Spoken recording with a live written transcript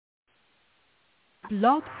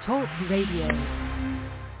Blog Talk Radio.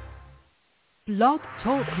 Blog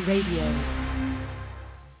Talk Radio.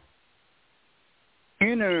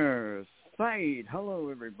 Innersight. Hello,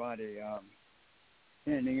 everybody.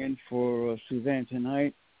 Standing in for Suzanne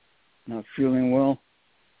tonight. Not feeling well.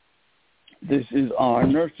 This is our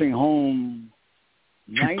nursing home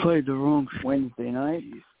night. You played the wrong Wednesday night.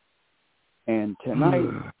 And tonight,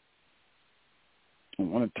 I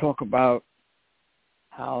want to talk about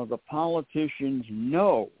how the politicians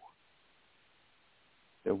know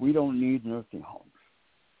that we don't need nursing homes.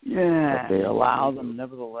 Yeah. But they allow them,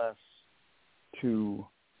 nevertheless, to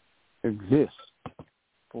exist,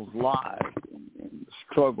 people's lives, and the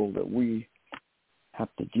struggle that we have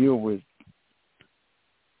to deal with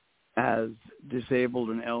as disabled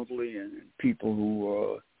and elderly and people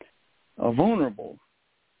who are vulnerable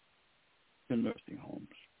to nursing homes.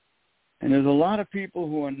 And there's a lot of people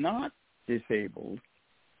who are not disabled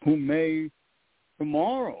who may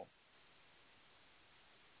tomorrow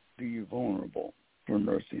be vulnerable for a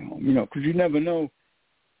nursing home, because you never know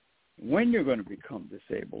when you're going to become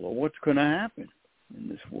disabled or what's going to happen in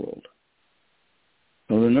this world.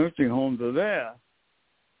 So the nursing homes are there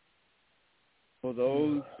for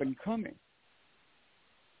those who've been coming.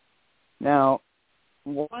 Now,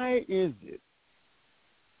 why is it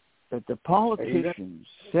that the politicians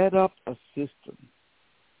set up a system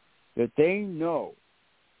that they know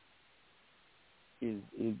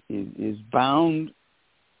is bound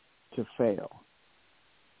to fail?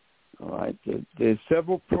 All right, there's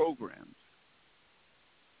several programs,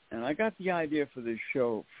 and I got the idea for this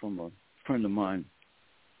show from a friend of mine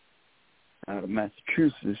out of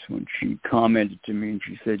Massachusetts when she commented to me, and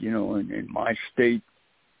she said, in my state,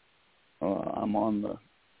 I'm on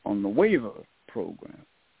the waiver program.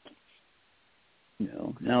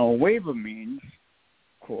 Now a waiver means,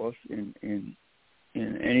 of course, in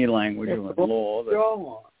any language or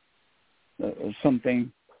law that something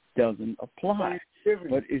doesn't apply.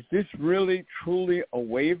 But is this really truly a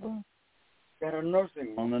waiver Got a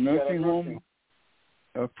nursing on the nursing home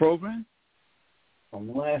program?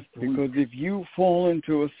 Because if you fall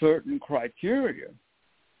into a certain criteria,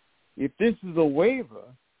 if this is a waiver,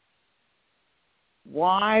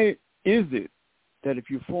 why is it that if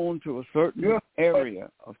you fall into a certain area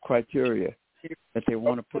of criteria that they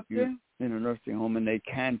want to put you in a nursing home and they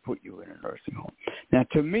can put you in a nursing home? Now,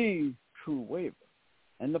 to me, true waiver.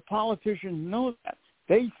 And the politicians know that.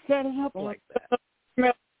 They set it up like that.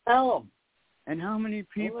 Tell them. And how many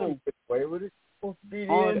people waiver is supposed to be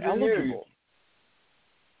aren't eligible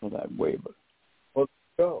for that waiver? Let's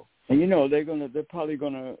go. And they're probably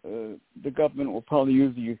gonna. The government will probably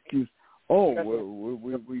use the excuse,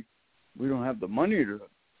 we don't have the money to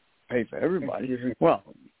pay for everybody. Well,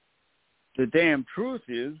 the damn truth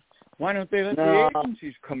is, why don't they let the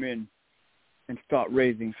agencies come in and start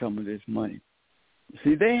raising some of this money?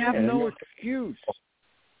 See, they have no excuse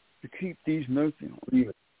to keep these nursing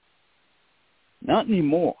homes. Not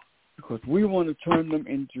anymore, because we want to turn them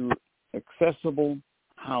into accessible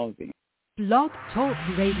housing. Blog Talk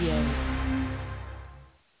Radio.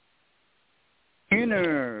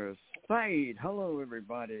 Innersight. Hello,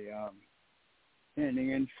 everybody.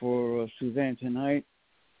 Standing in for Suzanne tonight.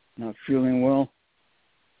 Not feeling well.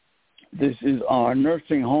 This is our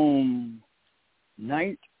nursing home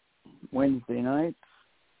night, Wednesday night.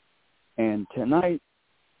 And tonight,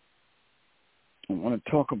 I want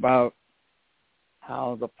to talk about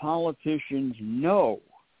how the politicians know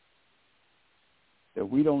that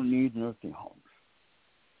we don't need nursing homes,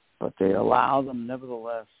 but they allow them,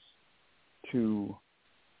 nevertheless, to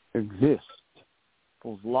exist,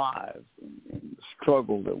 people's lives, and the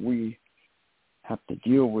struggle that we have to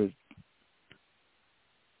deal with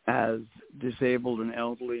as disabled and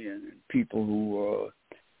elderly and people who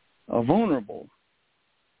are vulnerable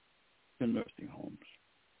to nursing homes.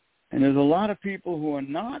 And there's a lot of people who are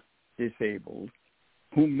not disabled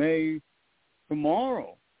who may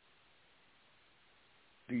tomorrow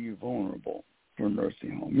be vulnerable for a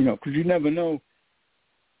nursing home, because you never know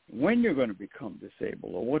when you're going to become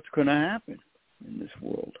disabled or what's going to happen in this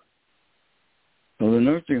world. So the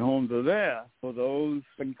nursing homes are there for those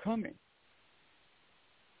who've been coming.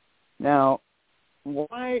 Now,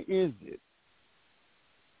 why is it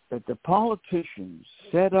that the politicians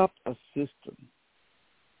set up a system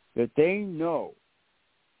that they know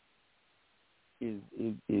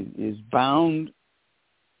is bound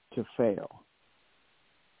to fail?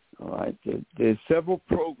 All right, there's several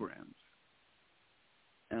programs,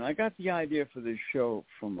 and I got the idea for this show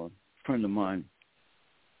from a friend of mine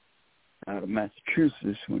out of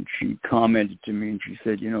Massachusetts when she commented to me, and she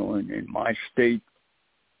said, in my state,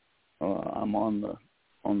 I'm on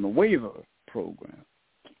the waiver program.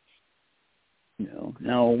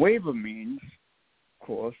 Now a waiver means, of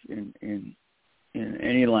course, in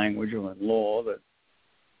any language or in law that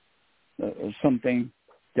something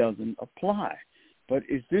doesn't apply. But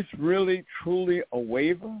is this really truly a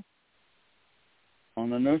waiver on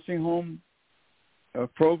the nursing home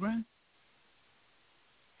program?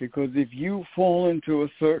 Because if you fall into a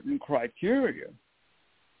certain criteria,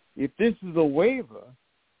 if this is a waiver,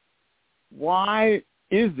 why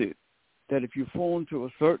is it that if you fall into a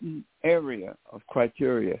certain area of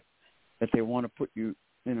criteria that they want to put you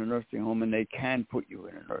in a nursing home and they can put you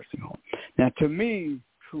in a nursing home? Now, to me,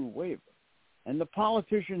 true waiver. And the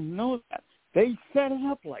politicians know that. They set it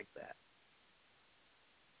up like that.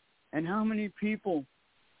 And how many people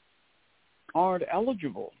aren't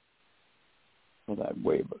eligible for that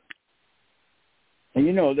waiver? And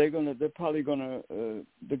the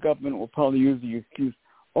government will probably use the excuse,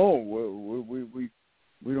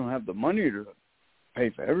 we don't have the money to pay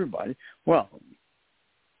for everybody. Well,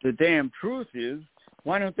 the damn truth is,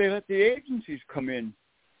 why don't they let the agencies come in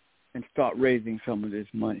and start raising some of this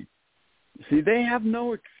money? See, they have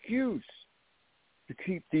no excuse to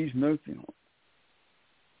keep these nursing homes.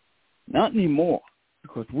 Not anymore,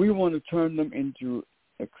 because we want to turn them into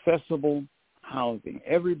accessible housing.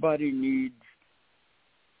 Everybody needs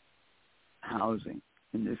housing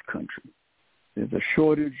in this country. There's a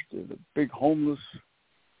shortage. There's a big homeless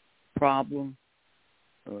problem.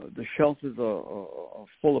 The shelters are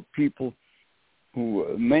full of people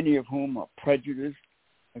many of whom are prejudiced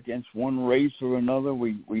against one race or another.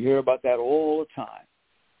 We hear about that all the time.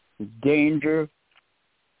 The danger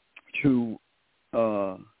to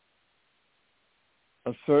a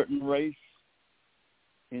certain race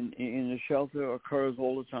in the shelter occurs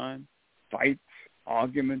all the time. Fights,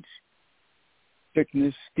 arguments,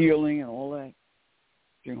 sickness, stealing, and all that.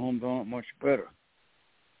 Nursing homes aren't much better.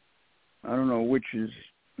 I don't know which is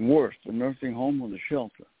worse, the nursing home or the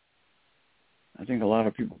shelter. I think a lot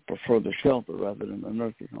of people prefer the shelter rather than the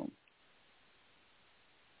nursing home.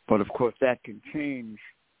 But, of course, that can change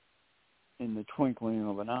in the twinkling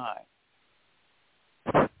of an eye.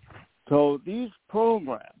 So these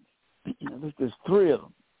programs, there's three of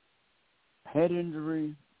them: head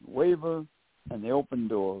injury, waiver, and the open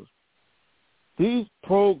doors. These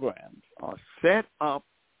programs are set up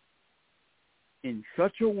in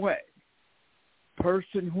such a way,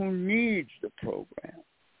 person who needs the program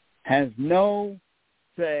has no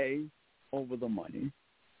say over the money,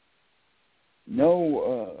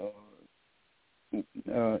 no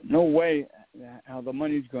way how the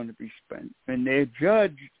money's going to be spent, and they're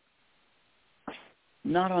judged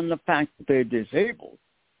not on the fact that they're disabled.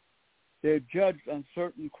 They're judged on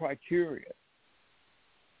certain criteria.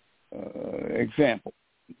 Example,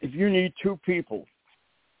 if you need two people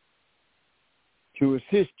to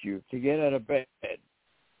assist you to get out of bed,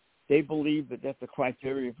 they believe that that's a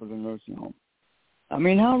criteria for the nursing home. I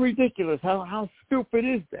mean, how ridiculous, how stupid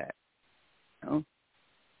is that?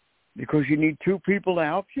 Because you need two people to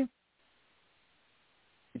help you?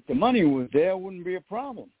 If the money was there, it wouldn't be a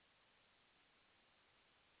problem.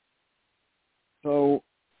 So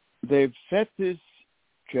they've set this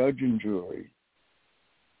judge and jury,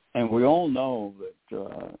 and we all know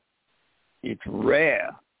that it's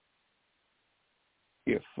rare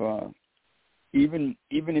if even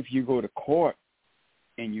if you go to court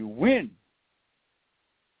and you win,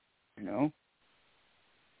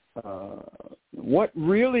 what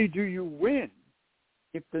really do you win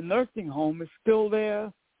if the nursing home is still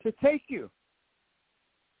there to take you?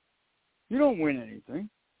 You don't win anything.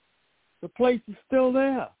 The place is still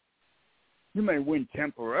there. You may win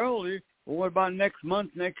temporarily, but what about next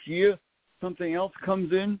month, next year? Something else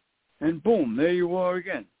comes in, and boom, there you are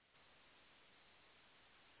again.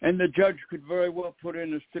 And the judge could very well put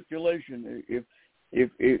in a stipulation: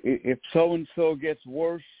 if so and so gets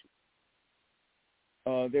worse,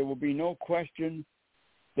 there will be no question.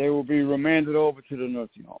 They will be remanded over to the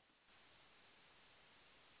nursing home.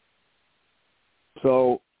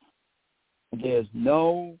 So there's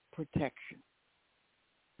no protection.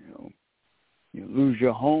 You lose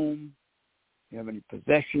your home, you have any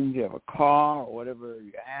possessions, you have a car or whatever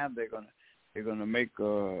you have, they're gonna make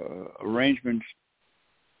arrangements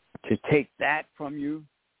to take that from you,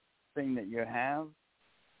 thing that you have,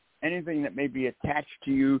 anything that may be attached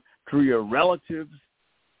to you through your relatives,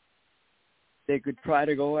 they could try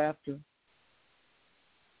to go after.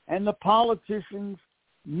 And the politicians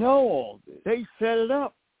know all this. They set it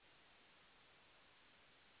up.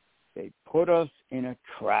 They put us in a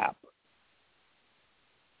trap.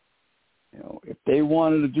 If they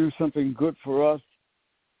wanted to do something good for us,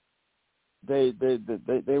 they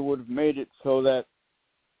would have made it so that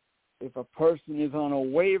if a person is on a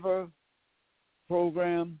waiver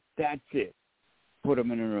program, that's it. Put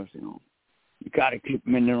them in a nursing home. You got to keep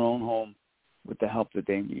them in their own home with the help that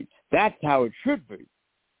they need. That's how it should be.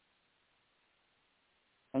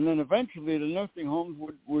 And then eventually the nursing homes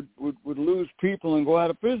would lose people and go out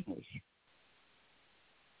of business.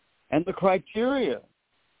 And the criteria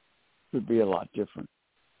should be a lot different.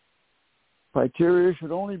 Criteria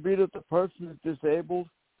should only be that the person is disabled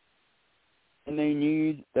and they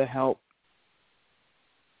need the help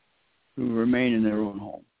to remain in their own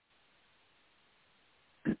home.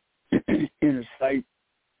 Innersight,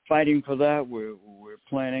 fighting for that. We're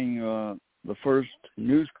planning the first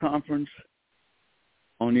news conference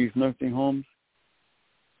on these nursing homes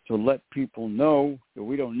to let people know that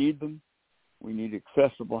we don't need them. We need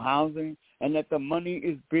accessible housing, and that the money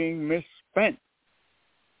is being misspent.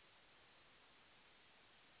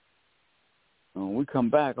 When we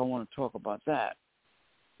come back, I want to talk about that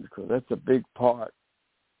because that's a big part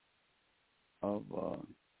of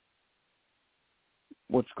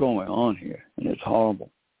what's going on here, and it's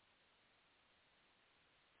horrible.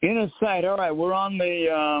 Innersight, all right, we're on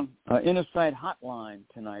the Innersight hotline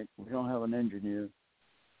tonight. We don't have an engineer.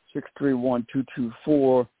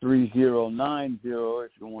 631-224-3090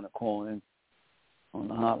 if you want to call in on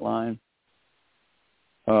the hotline.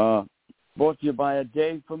 Brought to you by A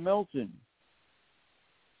Day for Milton.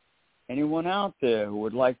 Anyone out there who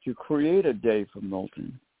would like to create a day for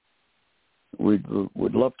Milton, we'd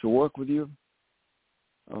love to work with you.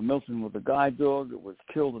 Milton was a guide dog that was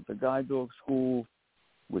killed at the guide dog school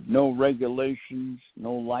with no regulations,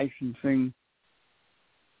 no licensing,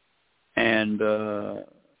 and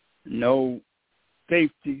no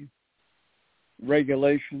safety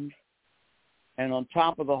regulations. And on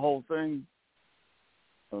top of the whole thing,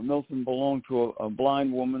 Milton belonged to a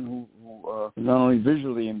blind woman who is not only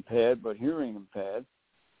visually impaired but hearing impaired,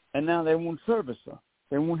 and now they won't service her.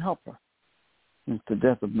 They won't help her. It's the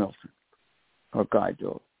death of Milton, her guide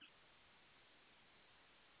dog.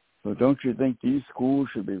 So don't you think these schools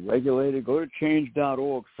should be regulated? Go to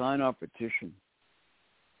change.org, sign our petition.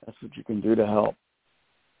 That's what you can do to help.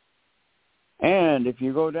 And if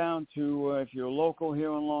you go down to, if you're local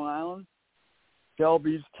here on Long Island,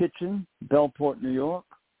 Shelby's Kitchen, Bellport, New York.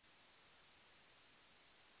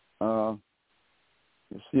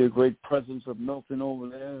 You see a great presence of Milton over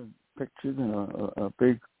there, pictures and a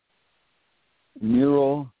big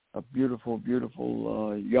mural, a beautiful,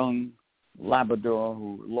 beautiful young Labrador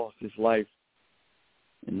who lost his life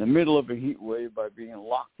in the middle of a heat wave by being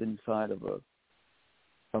locked inside of a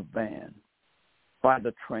van by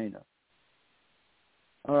the trainer.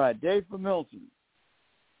 All right, Dave for Milton.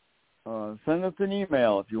 Send us an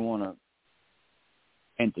email if you want to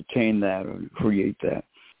entertain that or create that.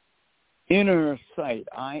 Innersight,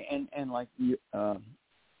 I-N-N like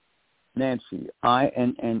Nancy,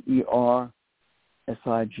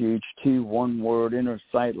 I-N-N-E-R-S-I-G-H-T, one word,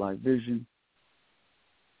 Innersight like vision,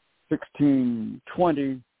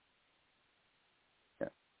 1620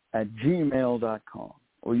 at gmail.com.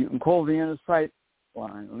 Or you can call the Innersight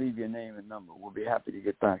line and leave your name and number. We'll be happy to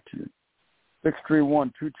get back to you.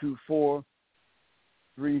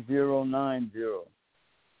 631-224-3090.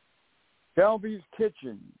 Shelby's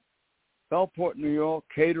Kitchen, Bellport, New York,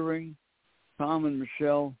 catering. Tom and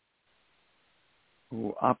Michelle,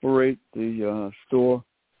 who operate the store.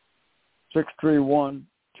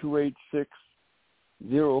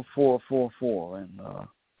 631-286-0444. And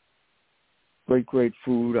great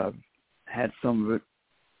food. I've had some of it.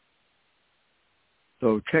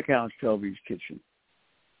 So check out Shelby's Kitchen.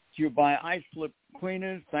 You buy Ice Flip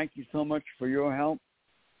Cleaners. Thank you so much for your help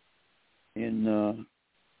in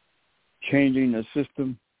changing the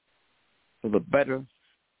system for the better.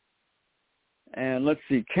 And let's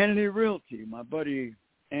see, Kennedy Realty, my buddy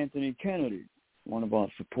Anthony Kennedy, one of our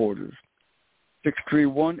supporters.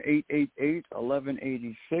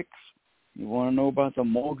 631-888-1186. You want to know about the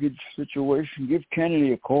mortgage situation? Give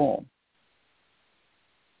Kennedy a call.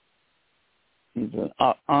 He's an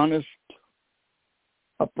honest,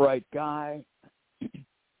 upright guy,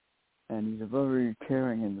 and he's a very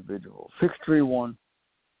caring individual.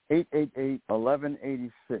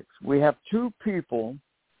 631-888-1186. We have two people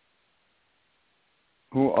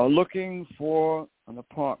who are looking for an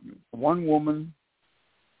apartment. One woman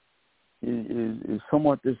is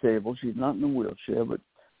somewhat disabled. She's not in a wheelchair, but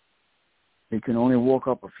she can only walk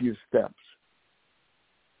up a few steps.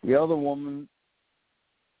 The other woman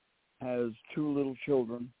has two little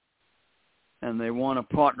children, and they want to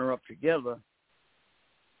partner up together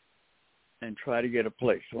and try to get a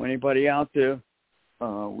place. So anybody out there,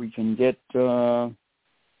 we can get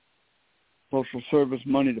social service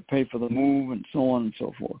money to pay for the move and so on and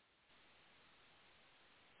so forth.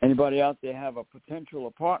 Anybody out there have a potential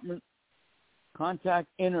apartment? Contact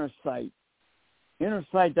Innersight.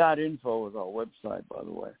 Innersight.info is our website, by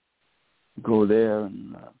the way. Go there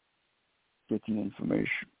and get the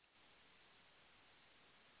information.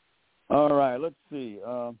 All right, let's see.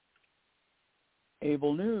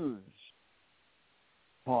 Able News,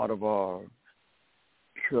 part of our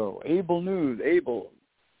show. Able News, Able,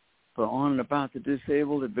 for on and about the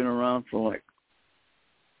disabled, have been around for like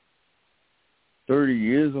 30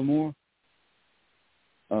 years or more.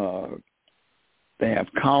 They have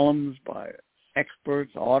columns by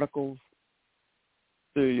experts, articles.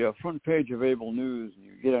 The front page of Able News, and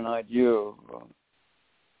you get an idea of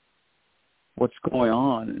what's going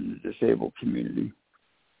on in the disabled community.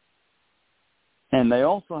 And they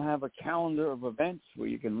also have a calendar of events where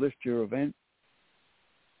you can list your event,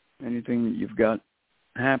 anything that you've got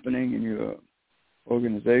happening in your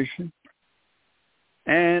organization,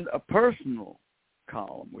 and a personal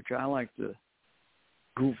column, which I like to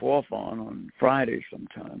goof off on Fridays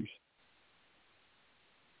sometimes.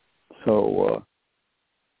 So,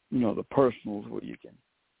 the personals where you can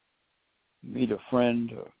meet a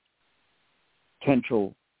friend or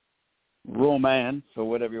potential romance or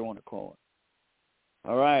whatever you want to call it.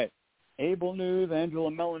 All right. Able News, Angela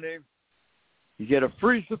Melanie. You get a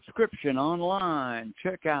free subscription online.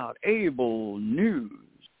 Check out Able News,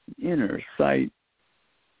 Innersight,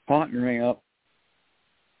 partnering up.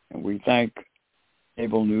 And we thank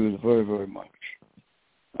Able News very, very much.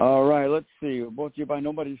 All right, let's see. We're brought to you by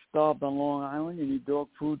Nobody Starved on Long Island. You need dog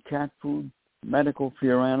food, cat food, medical for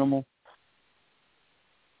your animal.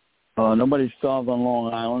 Nobody Starved on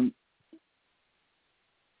Long Island.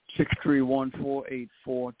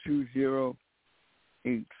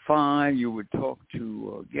 631-484-2085. You would talk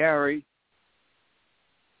to Gary,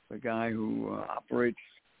 the guy who operates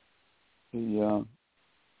the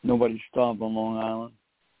Nobody Starved on Long Island.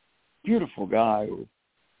 Beautiful guy who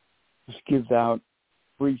just gives out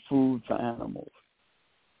free food for animals.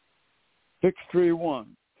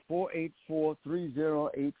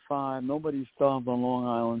 631-484-3085. Nobody Starved on Long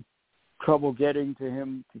Island. Trouble getting to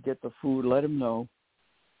him to get the food, let him know.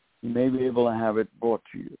 You may be able to have it brought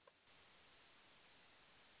to you.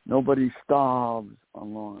 Nobody starves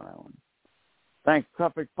on Long Island. Thanks,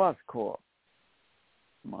 Suffolk Bus Corp.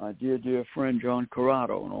 My dear, dear friend John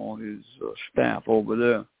Corrado and all his staff over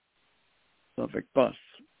there. Suffolk Bus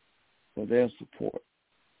for their support.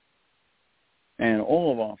 And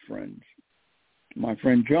all of our friends. My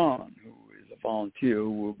friend John, who is a volunteer,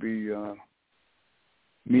 who will be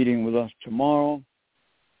meeting with us tomorrow.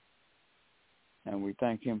 And we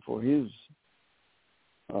thank him for his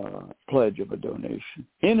pledge of a donation.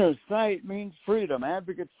 Innersight means freedom.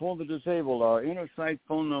 Advocates for the disabled. Our Innersight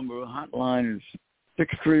phone number hotline is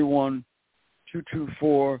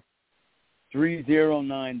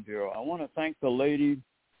 631-224-3090. I want to thank the lady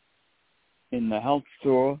in the health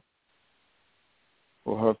store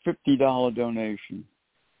for her $50 donation.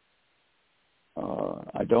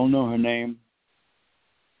 I don't know her name,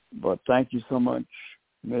 but thank you so much,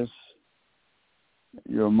 Miss.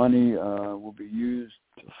 Your money will be used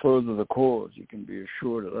to further the cause. You can be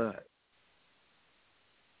assured of that.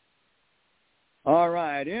 All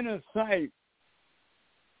right, Innersight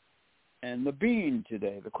and the Bean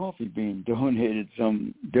today, the Coffee Bean, donated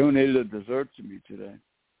a dessert to me today.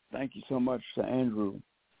 Thank you so much to Andrew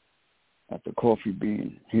at the Coffee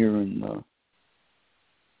Bean here in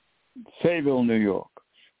Sayville, New York.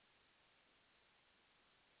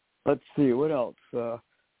 Let's see, what else?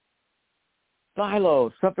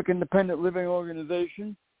 Silo, Suffolk Independent Living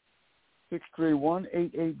Organization,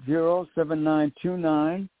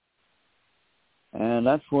 631-880-7929. And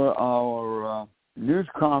that's where our news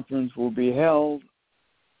conference will be held.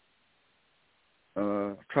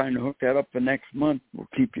 Trying to hook that up for next month. We'll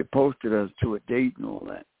keep you posted as to a date and all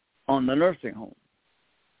that. On the nursing home.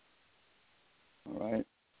 All right.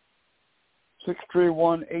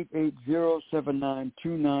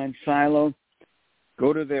 631-880-7929, Silo.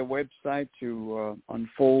 Go to their website to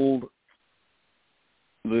unfold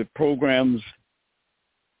the programs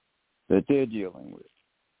that they're dealing with.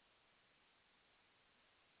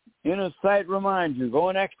 Innersight reminds you, go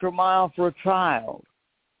an extra mile for a child.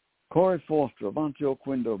 Corey Foster, Avantio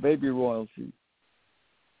Quindo, Baby Royalty,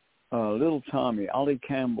 Little Tommy, Ollie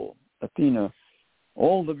Campbell, Athena,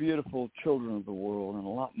 all the beautiful children of the world, and a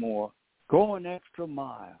lot more. Go an extra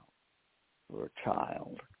mile for a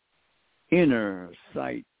child.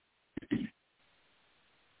 Innersight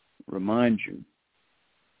reminds you.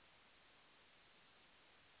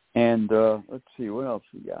 And let's see, what else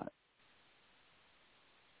we got?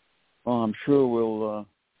 Oh, I'm sure we'll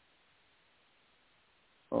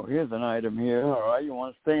Oh, here's an item here. All right, you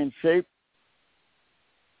want to stay in shape?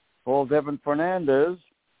 Call Devin Fernandez,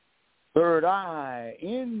 Third Eye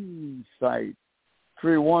Insight,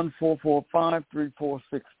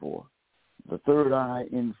 31445-3464. The Third Eye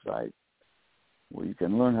Insight, where you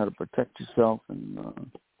can learn how to protect yourself and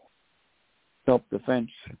self-defense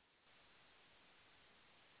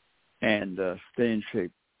and stay in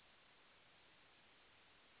shape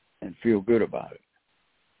and feel good about it.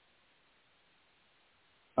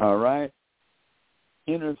 All right.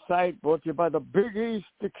 Innersight brought to you by the Big East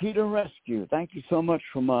Akita Rescue. Thank you so much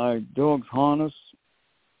for my dog's harness.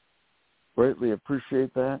 Greatly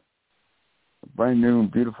appreciate that. A brand new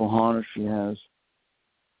and beautiful harness she has.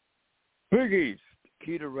 Big East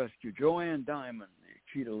Akita Rescue. Joanne Diamond,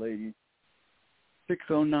 the Akita lady.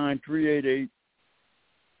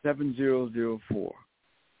 609-388-7004.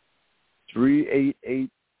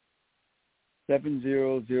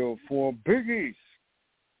 388-7004. Big East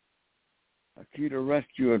Akita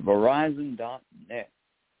Rescue at Verizon.net.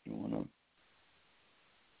 You want to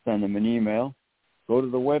send them an email, go to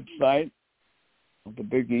the website of the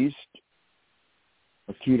Big East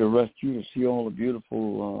Akita Rescue to see all the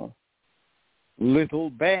beautiful little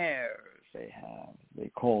bears they have. They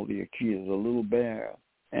call the Akitas a little bear.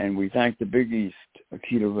 And we thank the Big East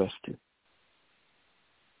Akita Rescue.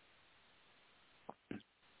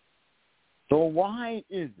 So why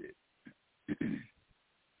is it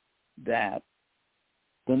that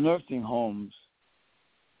the nursing homes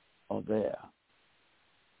are there?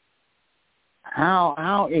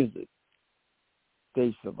 How is it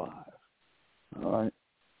they survive? All right.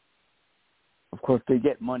 Of course, they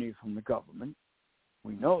get money from the government.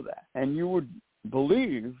 We know that. And you would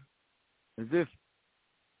believe as if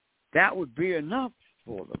that would be enough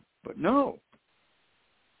for them. But no.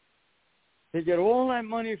 They get all that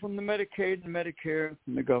money from the Medicaid and Medicare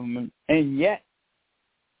from the government, and yet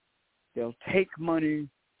they'll take money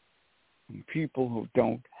from people who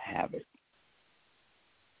don't have it.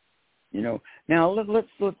 You know. Now let's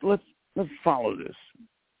follow this.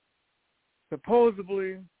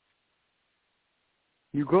 Supposedly,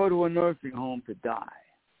 you go to a nursing home to die,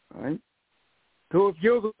 right? So if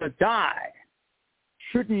you're going to die,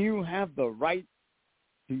 shouldn't you have the right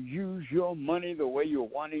to use your money the way you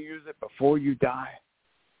want to use it before you die?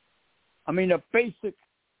 I mean, a basic,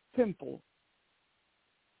 simple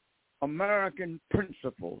American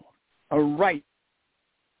principle, a right.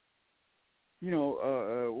 You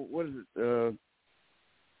know, what is it?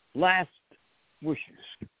 Last wishes,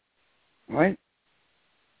 right?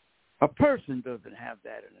 A person doesn't have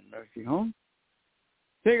that in a nursing home.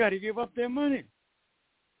 They got to give up their money,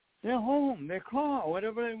 their home, their car,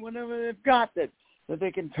 whatever they've got that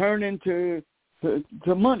they can turn into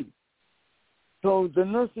to money. So the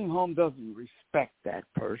nursing home doesn't respect that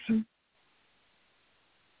person.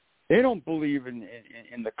 They don't believe in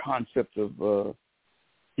the concept of do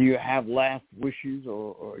you have last wishes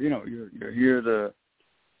or you know you're here to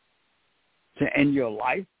end your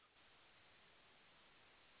life.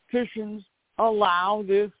 Politicians allow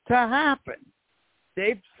this to happen.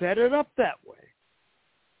 They've set it up that way.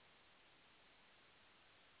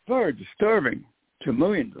 Very disturbing to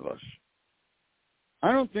millions of us.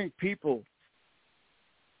 I don't think people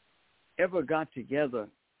ever got together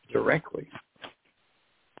directly.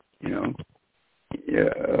 You know,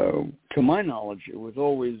 to my knowledge, it was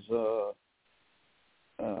always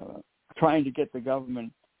trying to get the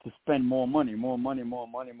government to spend more money.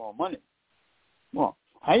 Well,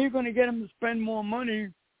 how are you going to get them to spend more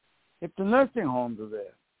money if the nursing homes are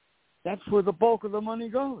there? That's where the bulk of the money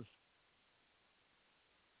goes.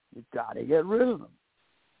 You've got to get rid of them.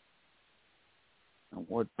 And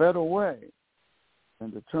what better way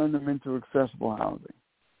than to turn them into accessible housing?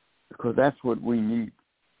 Because that's what we need.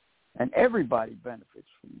 And everybody benefits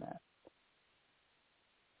from that.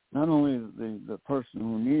 Not only the person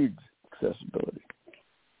who needs accessibility.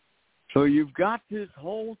 So you've got this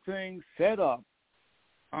whole thing set up,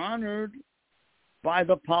 honored by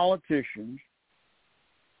the politicians.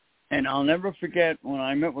 And I'll never forget when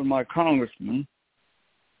I met with my congressman,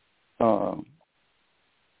 a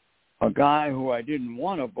guy who I didn't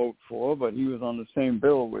want to vote for, but he was on the same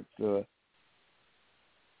bill with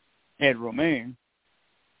Ed Romaine.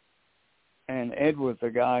 And Ed was the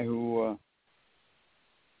guy who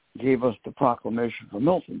gave us the proclamation for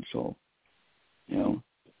Milton. So, you know,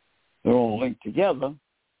 they're all linked together.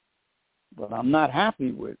 But I'm not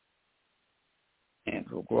happy with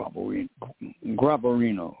Andrew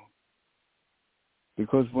Garbarino.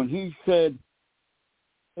 Because when he said,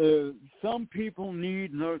 some people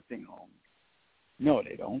need nursing homes. No,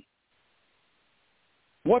 they don't.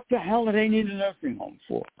 What the hell do they need a nursing home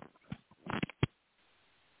for?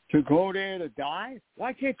 to go there to die?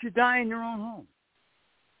 Why can't you die in your own home?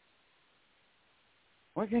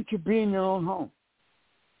 Why can't you be in your own home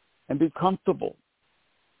and be comfortable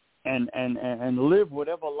and live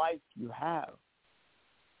whatever life you have?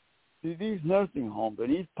 See, these nursing homes and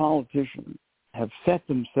these politicians have set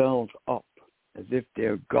themselves up as if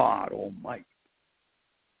they're God Almighty,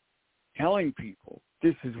 telling people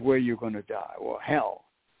this is where you're going to die, or hell.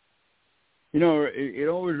 You know, it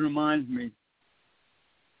always reminds me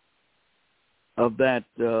of that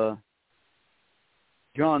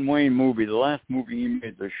John Wayne movie, the last movie he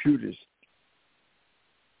made, The Shooters,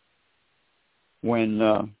 when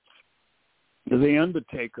the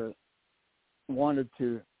Undertaker wanted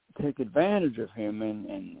to take advantage of him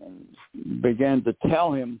and began to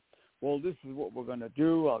tell him, well, this is what we're going to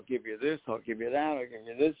do. I'll give you this. I'll give you that. I'll give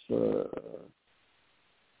you this.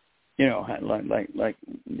 You know, like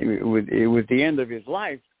it was the end of his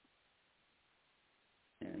life,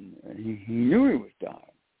 and he knew he was dying.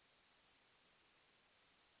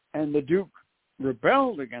 And the Duke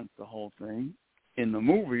rebelled against the whole thing in the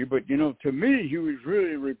movie, but, you know, to me, he was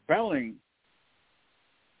really rebelling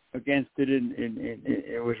against it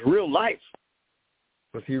it was real life,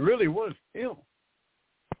 because he really was ill,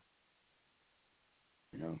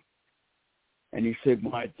 you know. And he said,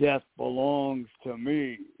 my death belongs to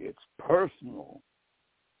me. It's personal.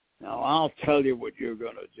 Now, I'll tell you what you're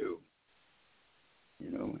going to do,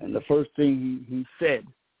 you know. And the first thing he said,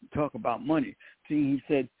 talk about money. See, he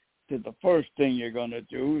said, the first thing you're going to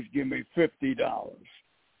do is give me $50.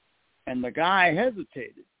 And the guy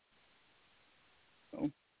hesitated. You know?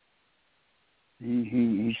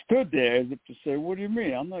 He stood there as if to say, what do you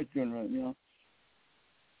mean? I'm not going to, you know.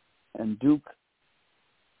 And Duke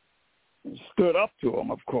stood up to him,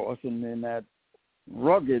 of course, and in that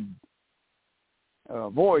rugged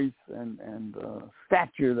voice and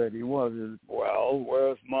stature that he was, is, well,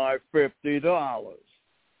 where's my $50?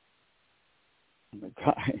 And the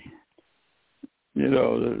guy, you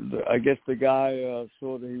know, I guess the guy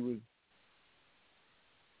saw that he was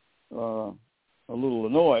a little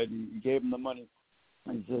annoyed. He gave him the money.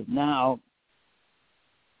 And he says, now,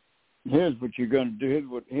 here's what you're going to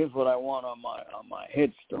do. Here's what I want on my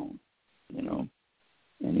headstone, you know.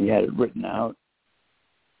 And he had it written out.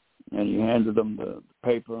 And he handed them the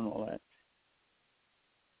paper and all that.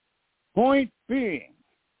 Point being,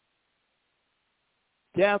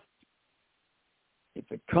 death, if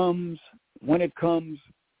it comes, when it comes,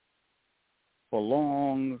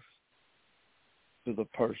 belongs to the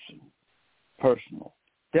person. Personal.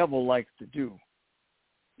 Devil likes to do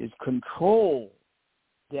is control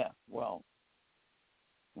death. Well,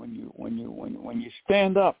 when you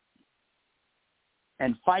stand up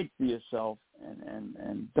and fight for yourself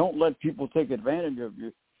and don't let people take advantage of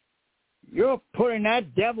you, you're putting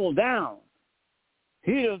that devil down.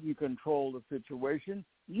 He doesn't control the situation.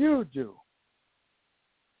 You do.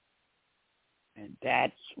 And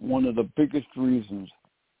that's one of the biggest reasons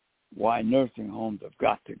why nursing homes have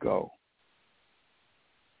got to go.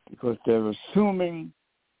 Because they're assuming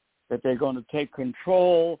that they're going to take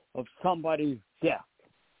control of somebody's death.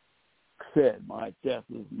 Said, my death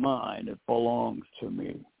is mine. It belongs to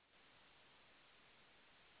me.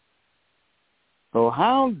 So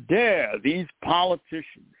how dare these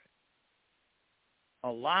politicians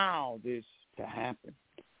allow this to happen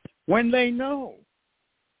when they know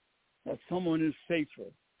that someone is safer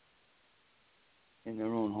in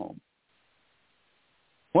their own home?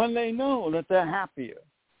 When they know that they're happier?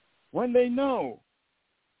 When they know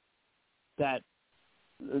that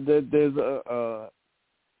there's a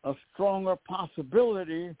stronger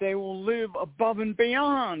possibility they will live above and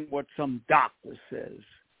beyond what some doctor says.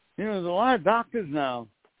 You know, there's a lot of doctors now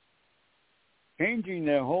changing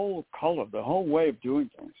their whole color, the whole way of doing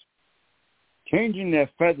things, changing their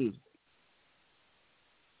feathers,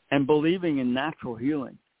 and believing in natural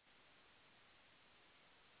healing.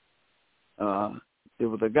 There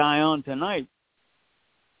was a guy on tonight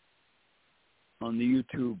on the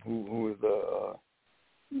YouTube who was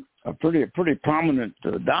a pretty prominent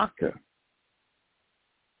doctor.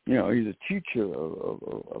 You know, he's a teacher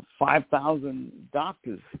of 5,000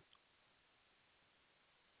 doctors.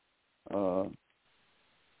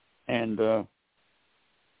 And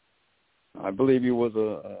I believe he was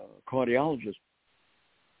a cardiologist.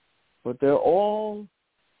 But they're all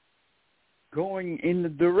going in the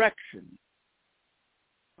direction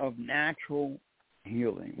of natural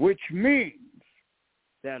healing, which means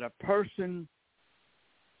that a person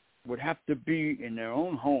would have to be in their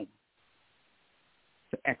own home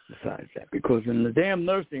to exercise that, because in the damn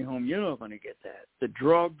nursing home, you're not going to get that. The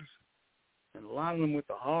drugs, and a lot of them with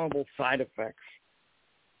the horrible side effects,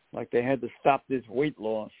 like they had to stop this weight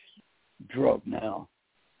loss drug now,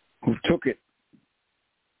 who took it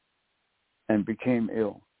and became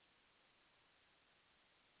ill.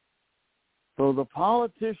 So the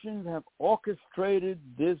politicians have orchestrated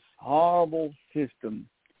this horrible system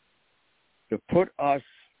to put us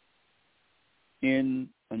in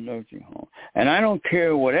a nursing home. And I don't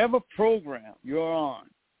care whatever program you're on,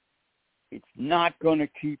 it's not going to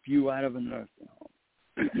keep you out of a nursing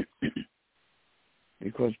home.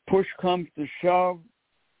 Because push comes to shove,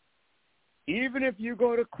 even if you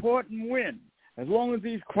go to court and win, as long as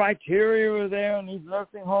these criteria are there in these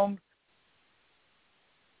nursing homes,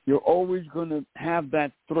 you're always going to have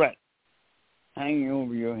that threat hanging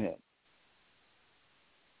over your head.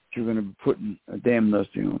 You're going to be put in a damn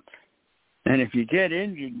nursing home. And if you get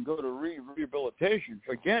injured and go to rehabilitation,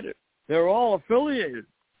 forget it. They're all affiliated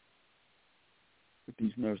with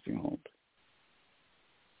these nursing homes.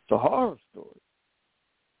 It's a horror story.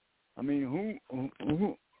 I mean,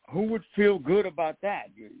 who would feel good about that?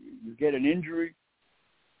 You get an injury,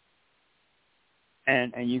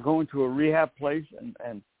 and you go into a rehab place,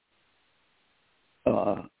 and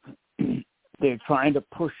they're trying to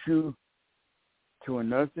push you to a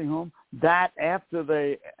nursing home. That after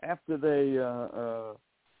they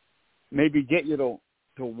maybe get you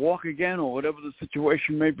to walk again, or whatever the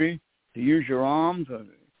situation may be, to use your arms,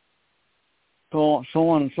 or so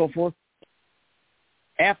on and so forth.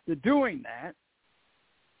 After doing that,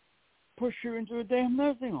 push you into a damn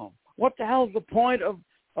nursing home. What the hell is the point of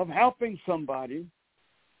helping somebody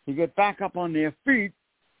to get back up on their feet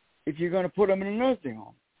if you're going to put them in a nursing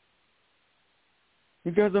home?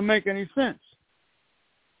 It doesn't make any sense.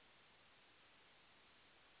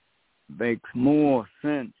 Makes more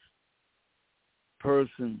sense.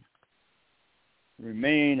 Person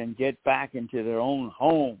remain and get back into their own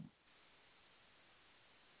home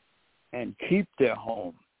and keep their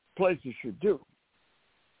home. Places should do.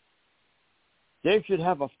 They should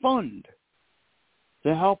have a fund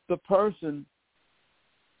to help the person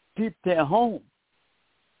keep their home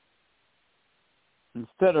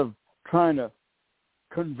instead of trying to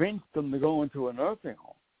convince them to go into a nursing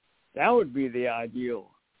home. That would be the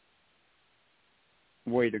ideal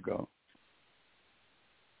way to go.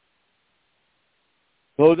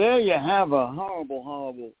 So there you have a horrible,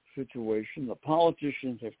 horrible situation. The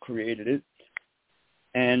politicians have created it,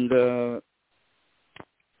 and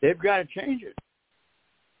they've got to change it.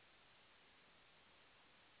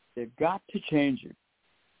 They've got to change it.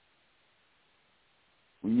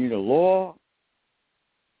 We need a law.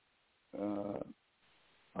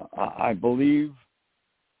 I believe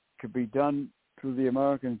could be done through the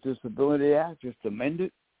Americans Disability Act. Just amend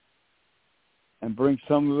it and bring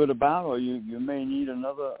some of it about, or you may need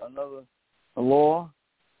another law.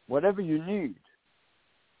 Whatever you need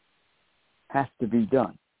has to be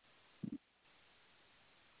done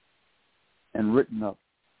and written up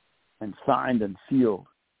and signed and sealed.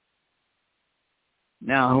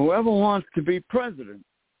 Now, whoever wants to be president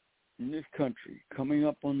in this country, coming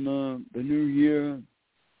up on the new year,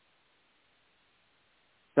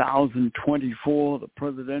 2024, the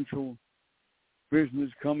presidential business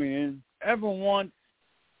coming in, ever wants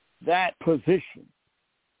that position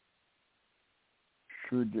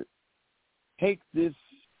should take this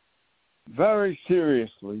very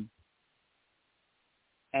seriously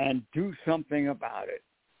and do something about it.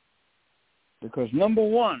 Because number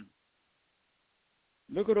one,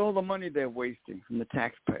 look at all the money they're wasting from the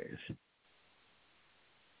taxpayers.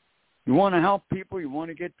 You want to help people, you want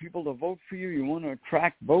to get people to vote for you, you want to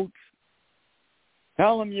attract votes,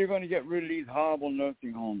 tell them you're going to get rid of these horrible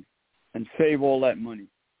nursing homes and save all that money.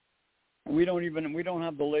 We don't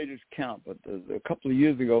have the latest count, but a couple of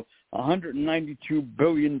years ago, $192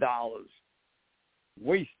 billion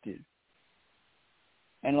wasted.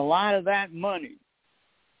 And a lot of that money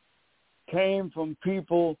came from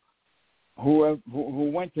people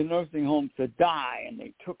who went to nursing homes to die, and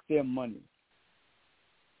they took their money.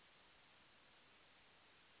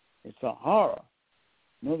 It's a horror.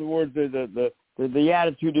 In other words, the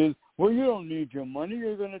attitude is, well, you don't need your money.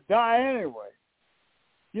 You're going to die anyway.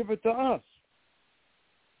 Give it to us.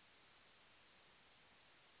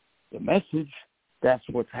 The message, that's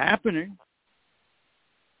what's happening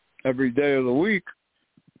every day of the week.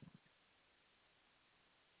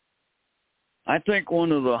 I think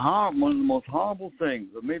one of the most horrible things,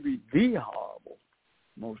 or maybe the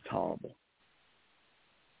most horrible,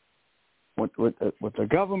 what the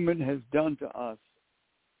government has done to us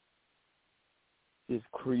is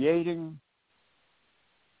creating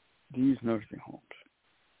these nursing homes.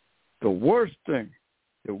 The worst thing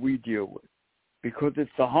that we deal with, because it's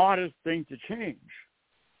the hardest thing to change.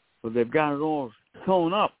 So they've got it all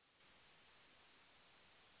sewn up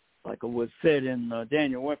like it was said in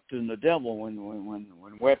Daniel Webster and the Devil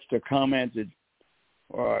when Webster commented,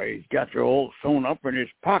 "Well, he's got your hole sewn up in his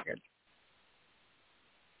pocket,"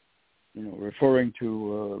 referring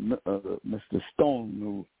to Mr. Stone,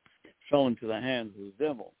 who fell into the hands of the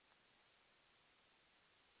devil.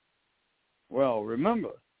 Well,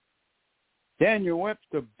 remember, Daniel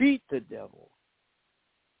Webster beat the devil,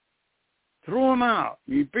 threw him out.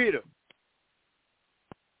 He beat him.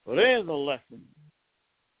 So there's a lesson,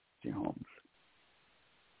 Holmes.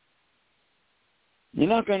 You're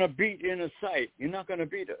not going to beat Innersight. You're not going to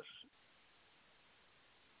beat us.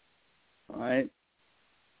 All right?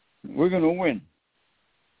 We're going to win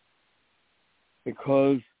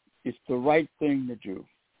because it's the right thing to do.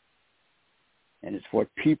 And it's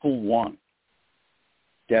what people want.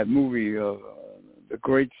 That movie, The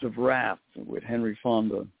Greats of Wrath, with Henry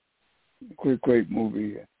Fonda, great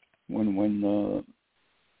movie, when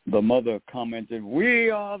the mother commented, "We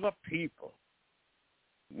are the people.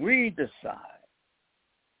 We decide."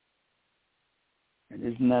 And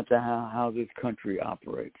isn't that how this country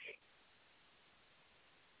operates?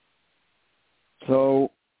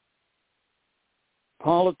 So,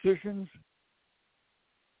 politicians,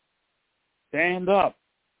 stand up.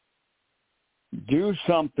 Do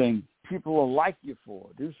something people will like you for.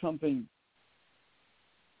 Do something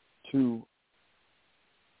to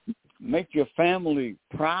make your family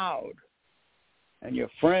proud and your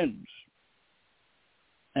friends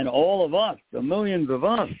and all of us, the millions of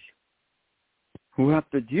us who have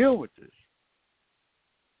to deal with this.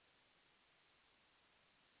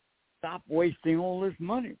 Stop wasting all this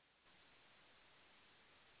money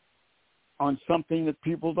on something that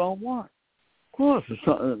people don't want. Of course,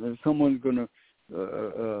 if someone's going to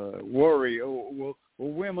worry, well,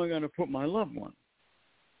 where am I going to put my loved one?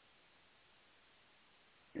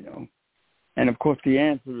 And of course, the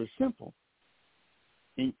answer is simple: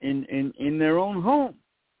 in their own home,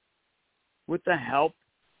 with the help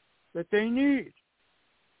that they need.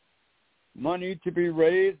 Money to be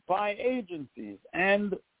raised by agencies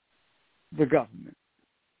and the government.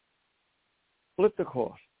 Split the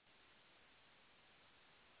cost.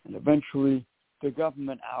 And eventually the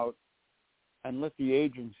government out, and let the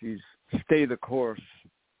agencies stay the course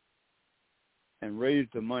and raise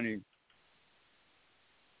the money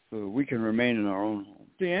so that we can remain in our own home.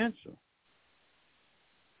 The answer.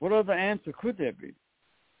 What other answer could there be?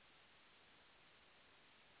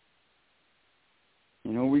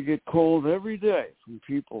 We get calls every day from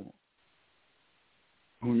people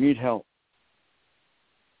who need help.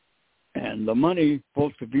 And the money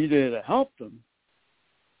supposed to be there to help them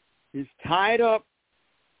is tied up.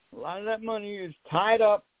 A lot of that money is tied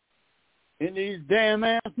up in these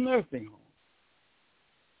damn-ass nursing homes.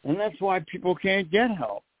 And that's why people can't get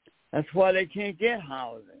help. That's why they can't get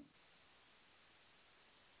housing.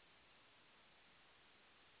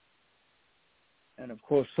 And of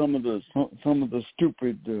course, some of the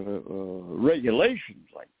stupid regulations,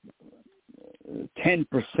 like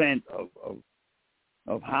 10%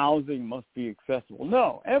 of housing must be accessible.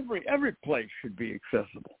 No, every place should be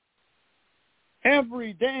accessible.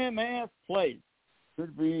 Every damn ass place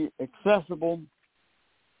should be accessible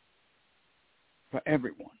for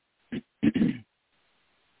everyone.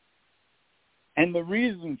 And the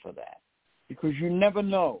reason for that, because you never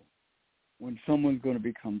know when someone's going to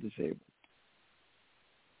become disabled.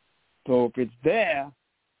 So if it's there,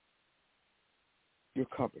 you're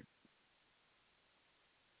covered.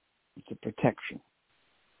 It's a protection.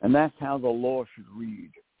 And that's how the law should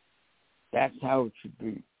read. That's how it should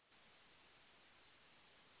be.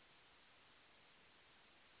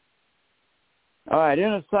 All right,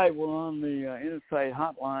 Innersight, we're on the Innersight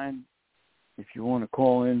hotline if you want to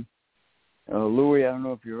call in. Louis, I don't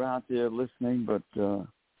know if you're out there listening, but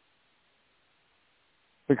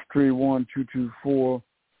 631-224-3090.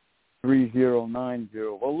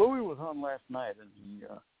 Well, Louis was on last night, and he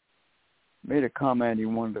made a comment he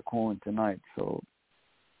wanted to call in tonight, so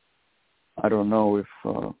I don't know if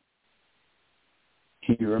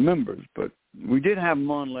he remembers, but we did have him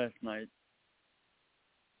on last night,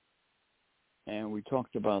 and we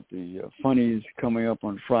talked about the funnies coming up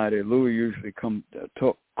on Friday. Louis usually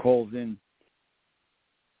calls in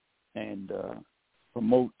and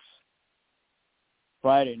promotes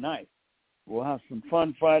Friday night. We'll have some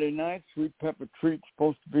fun Friday night. Sweet Pepper Treat's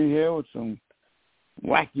supposed to be here with some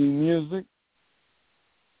wacky music.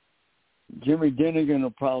 Jimmy Dinnigan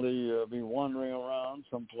will probably be wandering around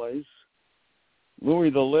someplace. Louis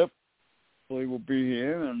the Lip will be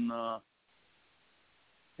here, and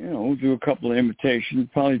we'll do a couple of imitations.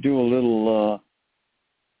 Probably do a little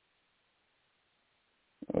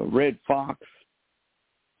Red Fox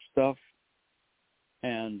stuff.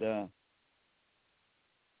 and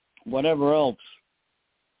whatever else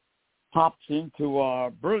pops into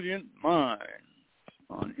our brilliant minds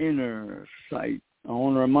on Innersight. I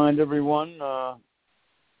want to remind everyone,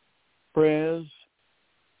 prayers,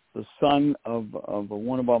 the son of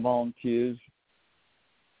one of our volunteers,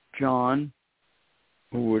 John,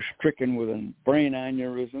 who was stricken with a brain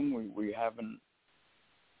aneurysm. We haven't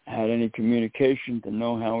had any communication to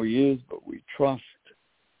know how he is, but we trust,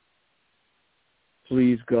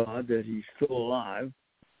 please God, that he's still alive.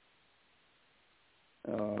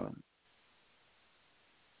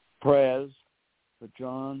 Prayers for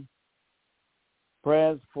John.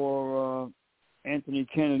 Prayers for Anthony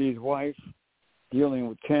Kennedy's wife dealing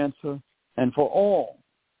with cancer, and for all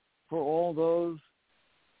those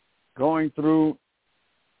going through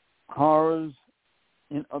horrors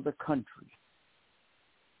in other countries.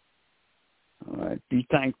 All right, be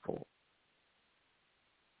thankful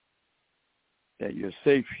that you're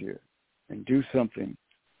safe here, and do something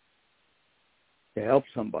to help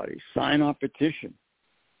somebody. Sign our petition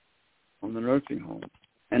on the nursing home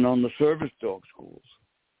and on the service dog schools.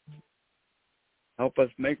 Help us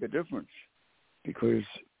make a difference, because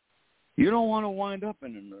you don't want to wind up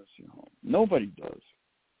in a nursing home. Nobody does.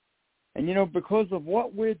 And, because of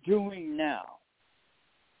what we're doing now,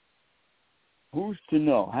 who's to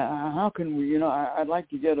know? How can we, I'd like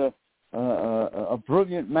to get a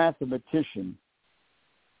brilliant mathematician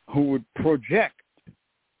who would project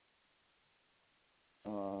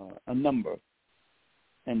a number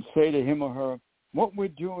and say to him or her, what we're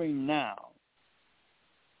doing now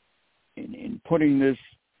in putting this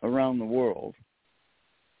around the world,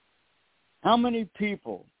 how many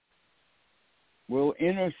people will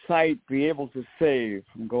Innersight be able to save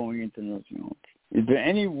from going into nursing homes? Is there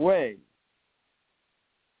any way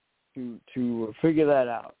to figure that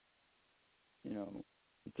out?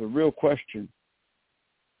 It's a real question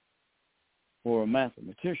for a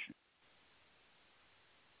mathematician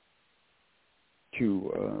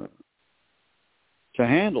to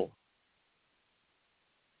handle.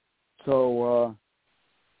 So,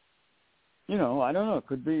 I don't know.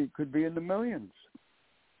 Could be in the millions.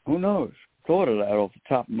 Who knows? Thought of that off the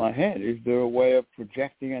top of my head. Is there a way of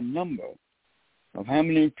projecting a number of how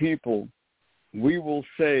many people we will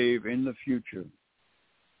save in the future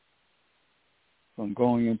from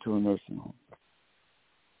going into a nursing home?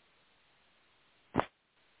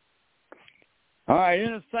 All right,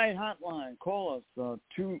 Innersight hotline. Call us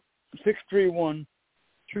 631-224-3090.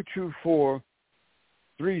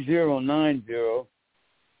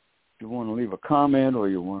 If you want to leave a comment or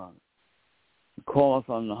you want to call us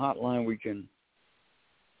on the hotline, we can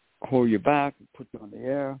call you back and put you on the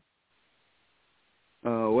air.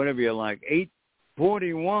 Whatever you like.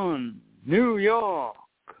 841 New York.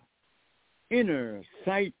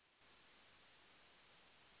 Innersight.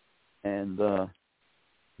 And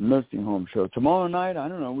nursing home show. Tomorrow night, I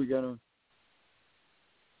don't know,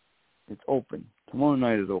 it's open. Tomorrow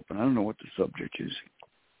night is open. I don't know what the subject is,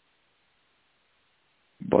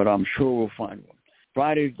 but I'm sure we'll find one.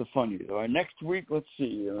 Friday's the funniest. All right, next week, let's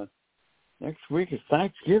see. Next week is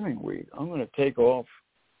Thanksgiving week. I'm going to take off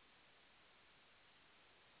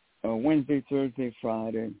Wednesday, Thursday,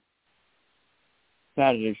 Friday,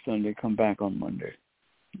 Saturday, Sunday, come back on Monday.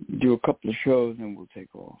 Do a couple of shows, and we'll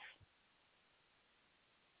take off.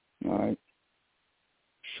 All right.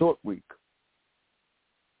 Short week.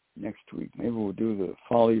 Next week. Maybe we'll do the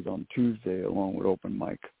Follies on Tuesday along with open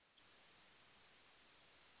mic.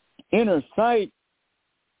 Innersight.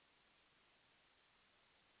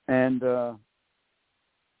 And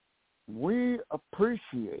we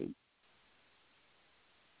appreciate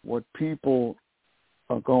what people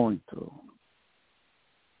are going through.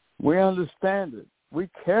 We understand it. We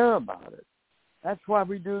care about it. That's why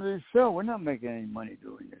we do this show. We're not making any money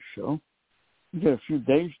doing this show. We get a few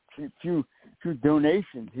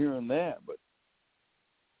donations here and there, but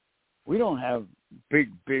we don't have big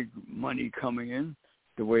money coming in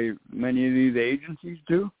the way many of these agencies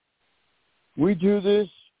do. We do this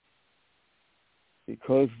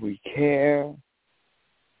because we care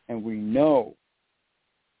and we know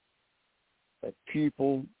that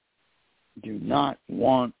people do not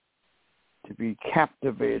want to be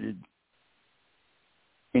captivated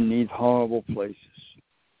in these horrible places,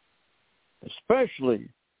 especially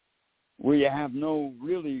where you have no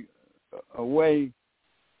really a way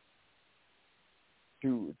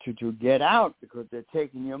to get out because they're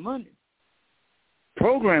taking your money.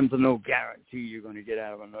 Programs are no guarantee you're going to get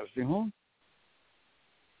out of a nursing home.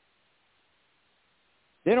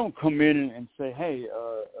 They don't come in and say, hey,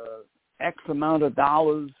 X amount of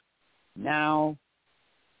dollars now,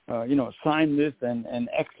 sign this and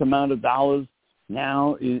X amount of dollars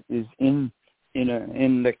now is in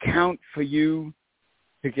the count for you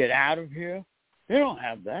to get out of here. They don't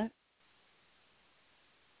have that.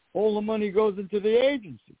 All the money goes into the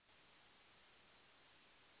agency.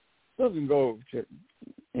 It doesn't go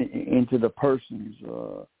into the person's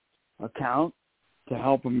account to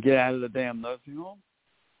help them get out of the damn nursing home.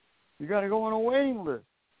 You got to go on a waiting list.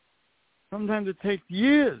 Sometimes it takes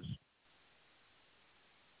years.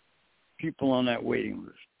 People on that waiting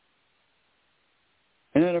list.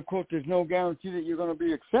 And then, of course, there's no guarantee that you're going to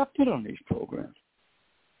be accepted on these programs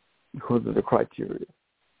because of the criteria.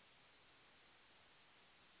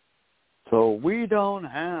 So we don't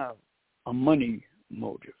have a money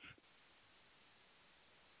motive.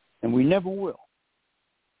 And we never will.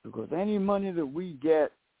 Because any money that we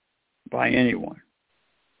get by anyone,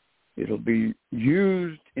 it'll be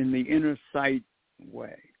used in the Innersight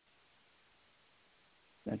way.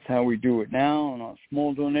 That's how we do it now on our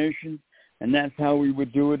small donations, and that's how we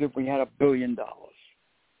would do it if we had $1 billion.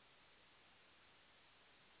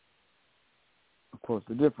 Of course,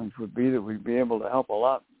 the difference would be that we'd be able to help a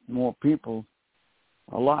lot more people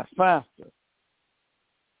a lot faster.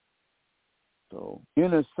 So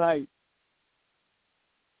Innersight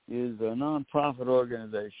is a nonprofit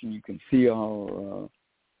organization. You can see our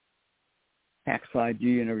tax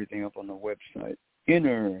ID and everything up on the website.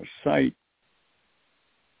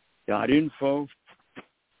 Innersight.info.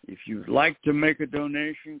 If you'd like to make a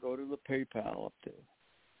donation, go to the PayPal up there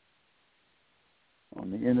on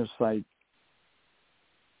the Innersight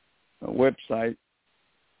website.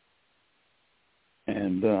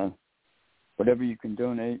 And whatever you can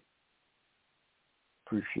donate,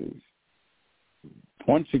 appreciate it.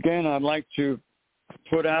 Once again, I'd like to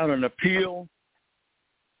put out an appeal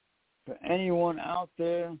to anyone out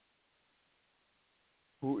there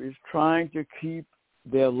who is trying to keep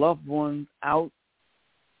their loved ones out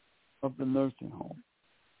of the nursing home.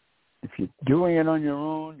 If you're doing it on your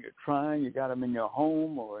own, you're trying, you got them in your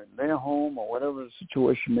home or in their home or whatever the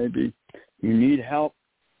situation may be, you need help,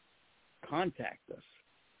 contact us.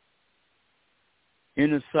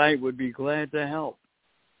 Innersight would be glad to help,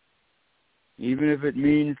 even if it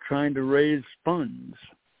means trying to raise funds.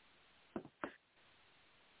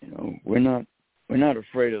 You know, we're not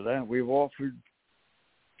afraid of that. We've offered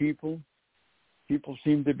people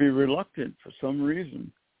seem to be reluctant for some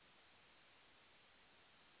reason.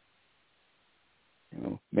 You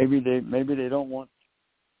know, maybe they don't want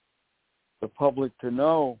the public to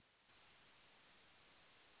know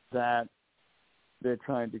that they're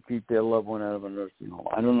trying to keep their loved one out of a nursing home.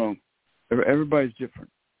 I don't know. Everybody's different.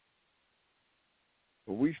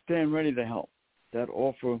 But we stand ready to help. That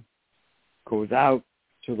offer goes out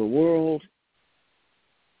to the world.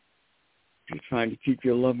 If you're trying to keep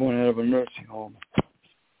your loved one out of a nursing home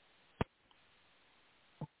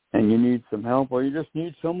and you need some help or you just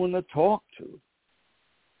need someone to talk to,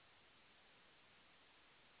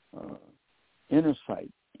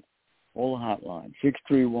 Innersight, all the hotline,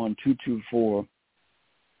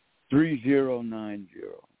 631-224-3090.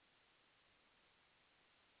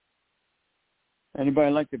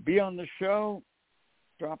 Anybody like to be on the show?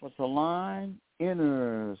 Drop us a line.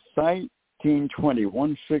 Innersight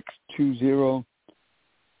 1620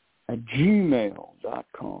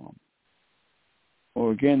 @gmail.com.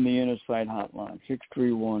 Or again, the Innersight hotline,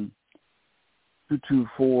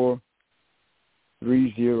 631-224-3090.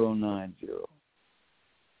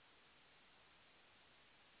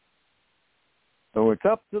 So it's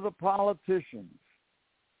up to the politicians.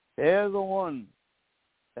 They're the ones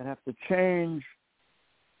that have to change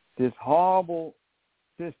this horrible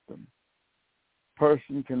system. A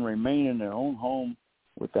person can remain in their own home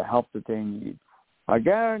with the help that they need. I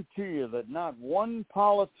guarantee you that not one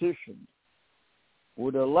politician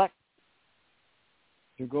would elect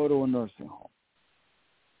to go to a nursing home.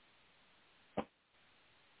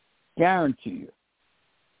 Guarantee you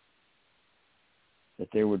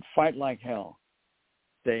that they would fight like hell,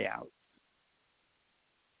 stay out.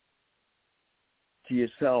 To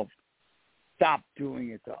yourself, stop doing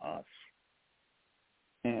it to us.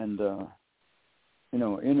 And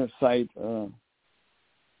Innersight,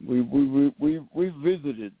 we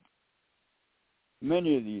visited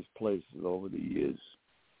many of these places over the years,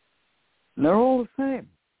 and they're all the same.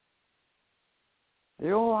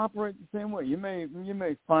 They all operate the same way. You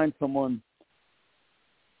may find someone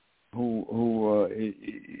who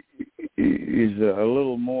is a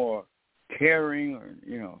little more caring or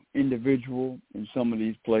individual in some of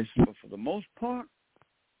these places, but for the most part,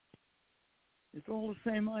 it's all the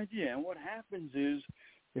same idea. And what happens is,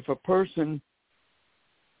 if a person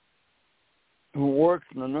who works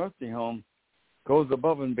in a nursing home goes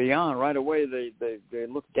above and beyond, right away they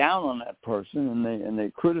look down on that person and they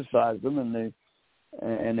criticize them and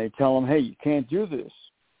they tell them, hey, you can't do this.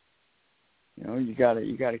 You know, you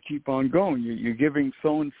gotta keep on going. You're giving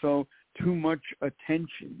so and so too much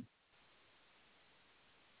attention.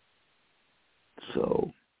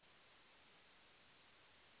 So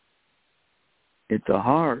it's a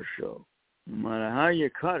horror show, no matter how you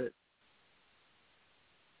cut it.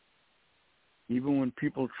 Even when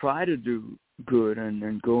people try to do good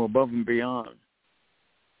and go above and beyond,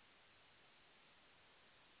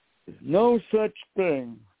 there's no such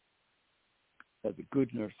thing as a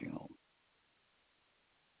good nursing home.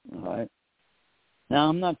 All right. Now,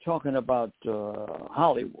 I'm not talking about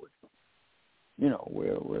Hollywood, you know,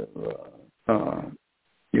 where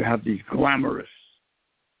you have these glamorous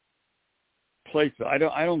places. I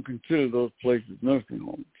don't consider those places nursing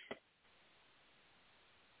homes.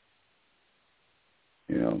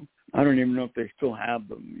 You know, I don't even know if they still have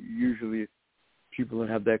them. Usually people that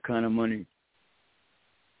have that kind of money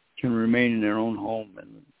can remain in their own home,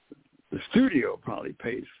 and the studio probably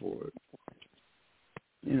pays for it.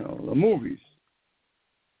 You know, the movies.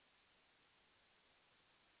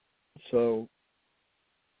 So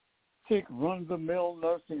take run-of-the-mill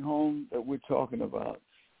nursing home that we're talking about.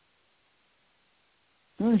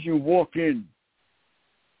 As soon as you walk in,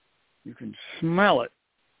 you can smell it.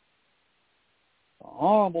 A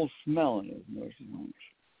horrible smell in those nursing homes.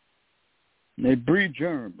 And they breed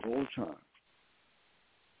germs all the time.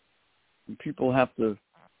 And people have to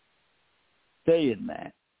stay in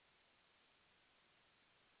that.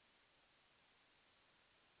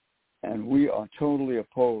 And we are totally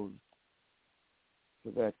opposed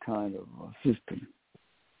to that kind of system.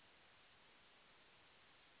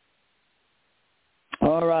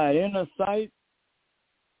 All right, Innersight.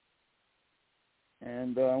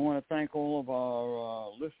 And I want to thank all of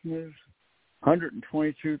our listeners,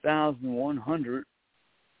 122,100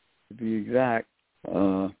 to be exact. We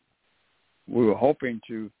were hoping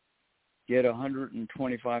to get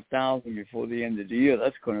 125,000 before the end of the year.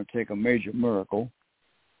 That's going to take a major miracle.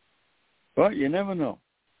 But you never know.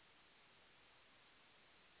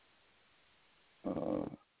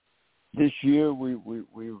 This year we'll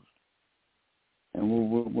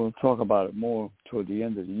talk about it more toward the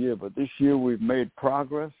end of the year, but this year we've made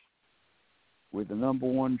progress with the number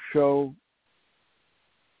one show,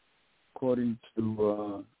 according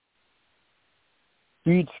to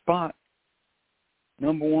Feed Spot,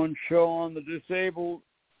 number one show on the disabled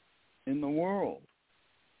in the world,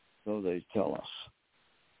 so they tell us.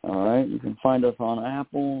 All right, you can find us on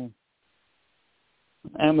Apple,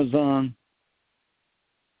 Amazon.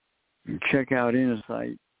 You check out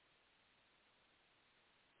Innersight.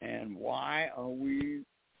 And why are we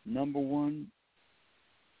number one?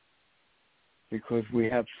 Because we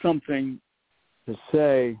have something to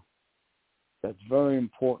say that's very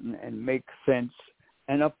important and makes sense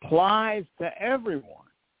and applies to everyone.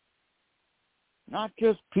 Not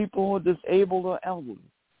just people who are disabled or elderly.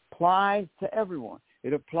 Applies to everyone.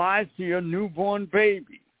 It applies to your newborn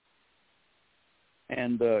baby.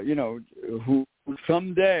 And, who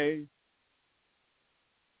someday,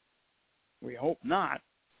 we hope not,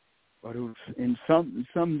 but who in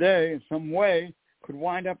some day, in some way, could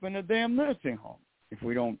wind up in a damn nursing home if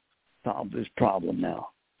we don't solve this problem now.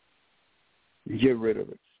 Get rid of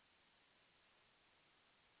it.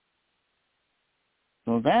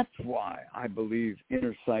 So that's why I believe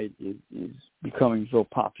Innersight is becoming so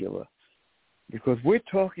popular, because we're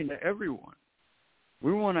talking to everyone.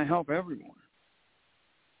 We want to help everyone.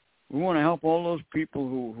 We want to help all those people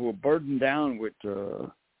who are burdened down with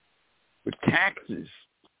taxes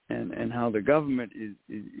and how the government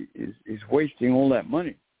is wasting all that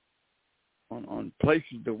money on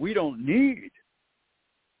places that we don't need.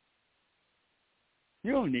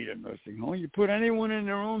 You don't need a nursing home. You put anyone in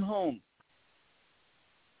their own home.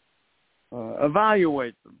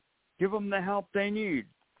 Evaluate them. Give them the help they need.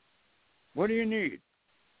 What do you need?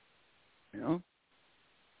 You know?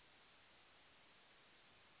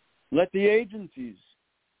 Let the agencies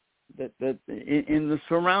that in the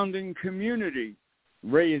surrounding community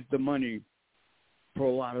raise the money for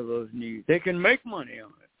a lot of those needs. They can make money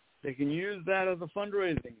on it. They can use that as a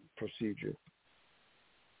fundraising procedure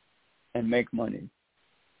and make money.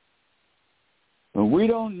 But we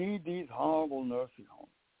don't need these horrible nursing homes.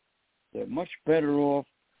 They're much better off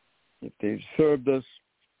if they've served us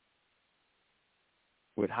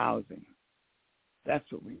with housing. That's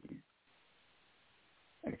what we need.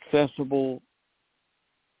 Accessible,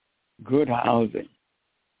 good housing.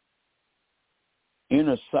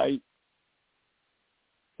 Innersight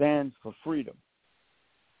stands for freedom.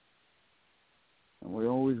 And we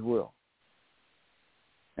always will.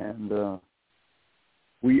 And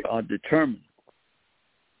we are determined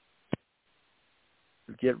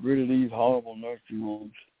to get rid of these horrible nursing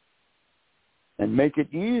homes and make it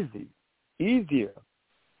easier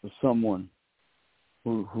for someone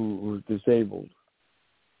who's disabled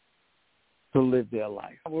to live their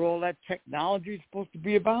life. What all that technology is supposed to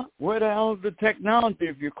be about? Where the hell is the technology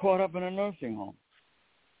if you're caught up in a nursing home?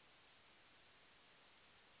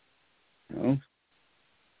 You know?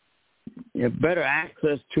 You have better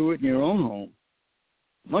access to it in your own home.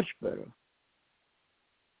 Much better.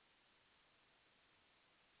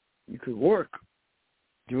 You could work,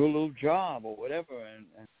 do a little job or whatever, and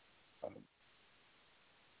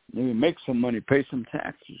maybe make some money, pay some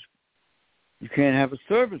taxes. You can't have a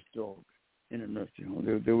service dog in a nursing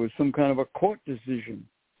home. There was some kind of a court decision.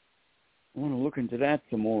 I want to look into that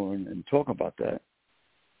some more and talk about that.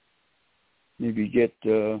 Maybe get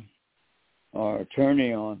our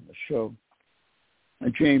attorney on the show,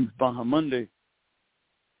 James Bahamundi,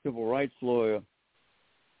 civil rights lawyer,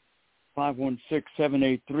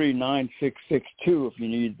 516-783-9662 if you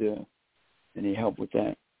need any help with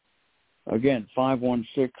that. Again,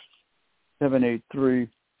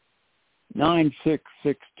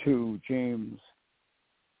 516-783-9662, James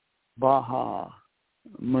Bahamundi.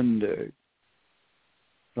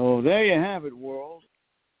 So there you have it, world.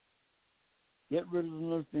 Get rid of the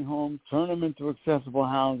nursing homes, turn them into accessible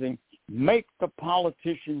housing, make the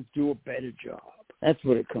politicians do a better job. That's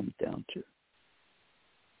what it comes down to.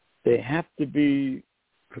 They have to be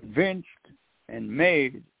convinced and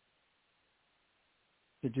made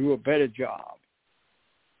to do a better job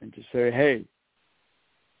and to say, hey,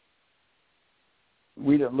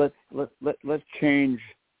 let's change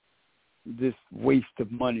this waste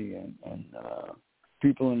of money and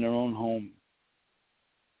people in their own home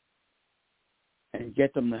and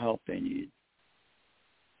get them the help they need.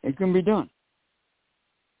 It can be done.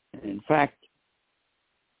 And in fact,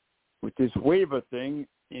 with this waiver thing,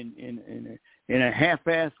 in a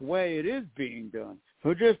half-assed way, it is being done.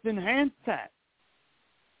 So just enhance that.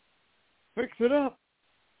 Fix it up.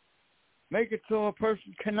 Make it so a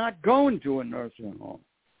person cannot go into a nursing home.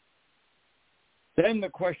 Then the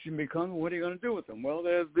question becomes, what are you going to do with them? Well,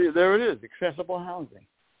 there it is, accessible housing.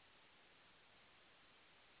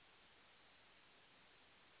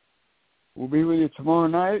 We'll be with you tomorrow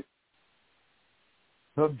night.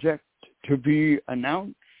 Subject to be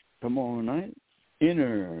announced tomorrow night.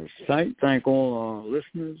 Innersight. Thank all our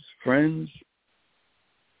listeners, friends,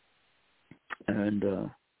 and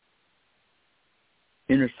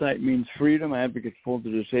Innersight means freedom. Advocates for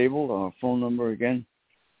the disabled. Our phone number again,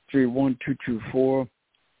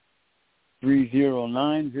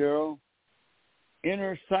 31224-3090.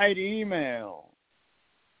 Innersight email.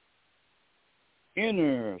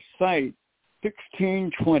 Innersight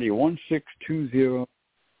 1620-1620.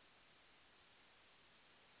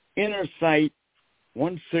 Innersight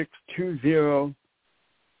 1620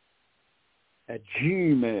 at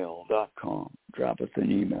gmail.com. Drop us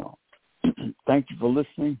an email. Thank you for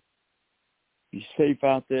listening. Be safe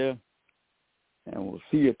out there. And we'll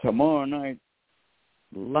see you tomorrow night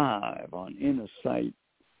live on Innersight.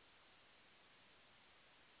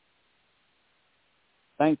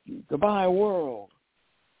 Thank you. Goodbye, world.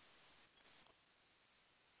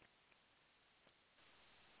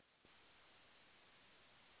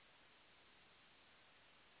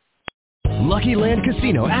 Lucky Land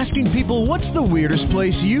Casino, asking people, what's the weirdest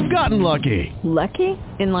place you've gotten lucky? Lucky?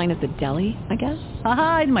 In line at the deli, I guess?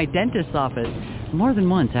 Aha, in my dentist's office. More than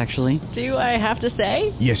once, actually. Do I have to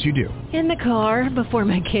say? Yes, you do. In the car before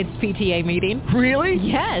my kids' PTA meeting. Really?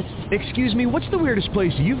 Yes. Excuse me, what's the weirdest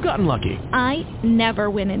place you've gotten lucky? I never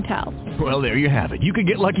win and tell. Well, there you have it. You can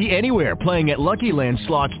get lucky anywhere, playing at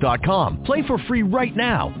LuckyLandSlots.com. Play for free right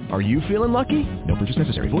now. Are you feeling lucky? No purchase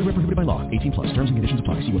necessary. Void where prohibited by law. 18+. Terms and conditions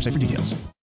apply. See website for details.